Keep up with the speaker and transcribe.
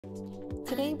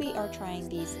Today we are trying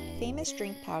these famous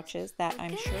drink pouches that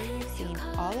I'm sure you've seen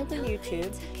all over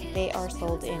YouTube. They are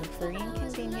sold in Korean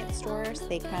convenience stores.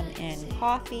 They come in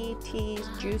coffee, teas,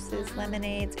 juices,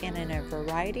 lemonades, and in a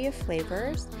variety of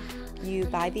flavors. You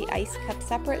buy the ice cup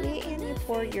separately and you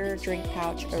pour your drink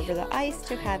pouch over the ice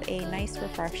to have a nice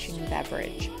refreshing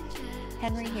beverage.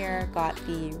 Henry here got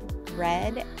the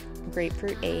red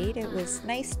grapefruit aid. It was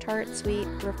nice, tart, sweet,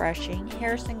 refreshing.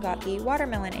 Harrison got the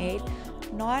watermelon aid.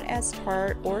 Not as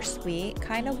tart or sweet,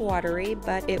 kind of watery,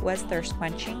 but it was thirst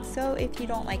quenching, so if you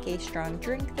don't like a strong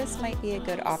drink, this might be a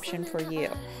good option for you.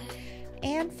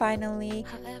 And finally,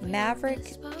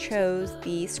 Maverick chose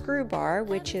the Screw Bar,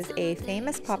 which is a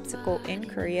famous popsicle in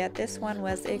Korea. This one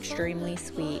was extremely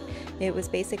sweet. It was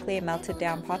basically a melted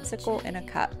down popsicle in a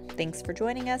cup. Thanks for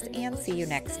joining us and see you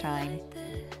next time.